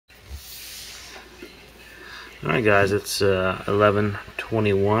Alright guys, it's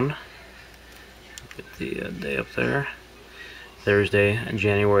 11/21. Get the day up there. Thursday,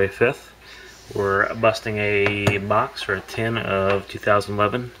 January 5th. We're busting a box or a tin of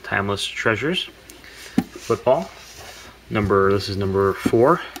 2011 Timeless Treasures football. This is number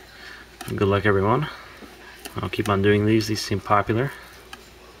 4. Good luck everyone. I'll keep on doing these. These seem popular.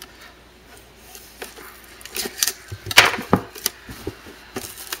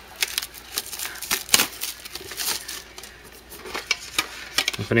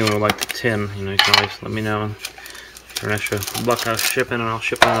 If anyone would like the tin, you can always let me know. For an extra buck out of shipping, and I'll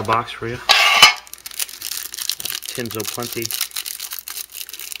ship it in a box for you. Tins are plenty. A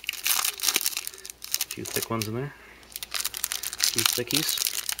few thick ones in there. A few thickies.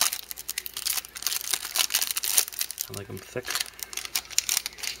 I like them thick.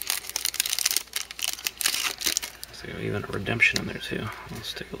 Looks like even a redemption in there too.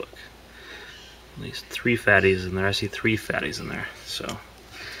 Let's take a look. At least 3 fatties in there. I see 3 fatties in there. So.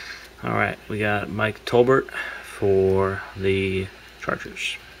 Alright, we got Mike Tolbert for the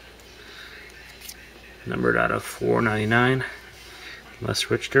Chargers. Numbered out of 499. Les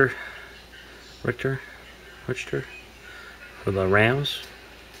Richter for the Rams.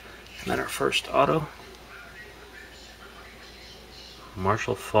 And then our first auto.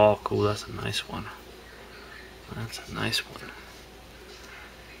 Marshall Faulk. Ooh, that's a nice one. That's a nice one.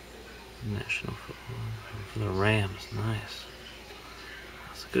 National Football for the Rams. Nice.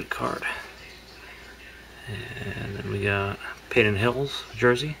 Good card. And then we got Peyton Hill's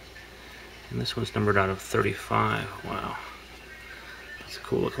jersey, and this one's numbered out of 35. Wow, that's a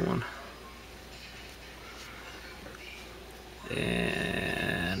cool looking one.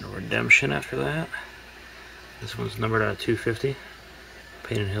 And redemption after that. This one's numbered out of 250.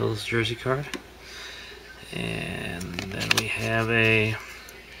 Peyton Hill's jersey card. And then we have a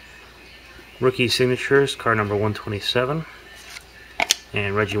rookie signatures card number 127.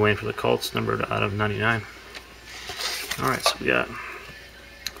 And Reggie Wayne for the Colts, numbered out of 99. Alright, so we got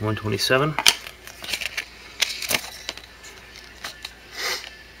 127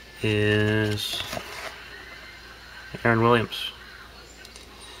 is Aaron Williams.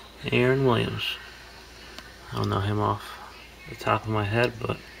 Aaron Williams. I don't know him off the top of my head,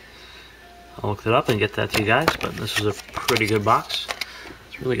 but I'll look it up and get that to you guys. But this is a pretty good box.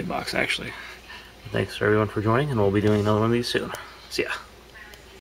 It's a really good box, actually. Thanks for everyone for joining, and we'll be doing another one of these soon. See ya.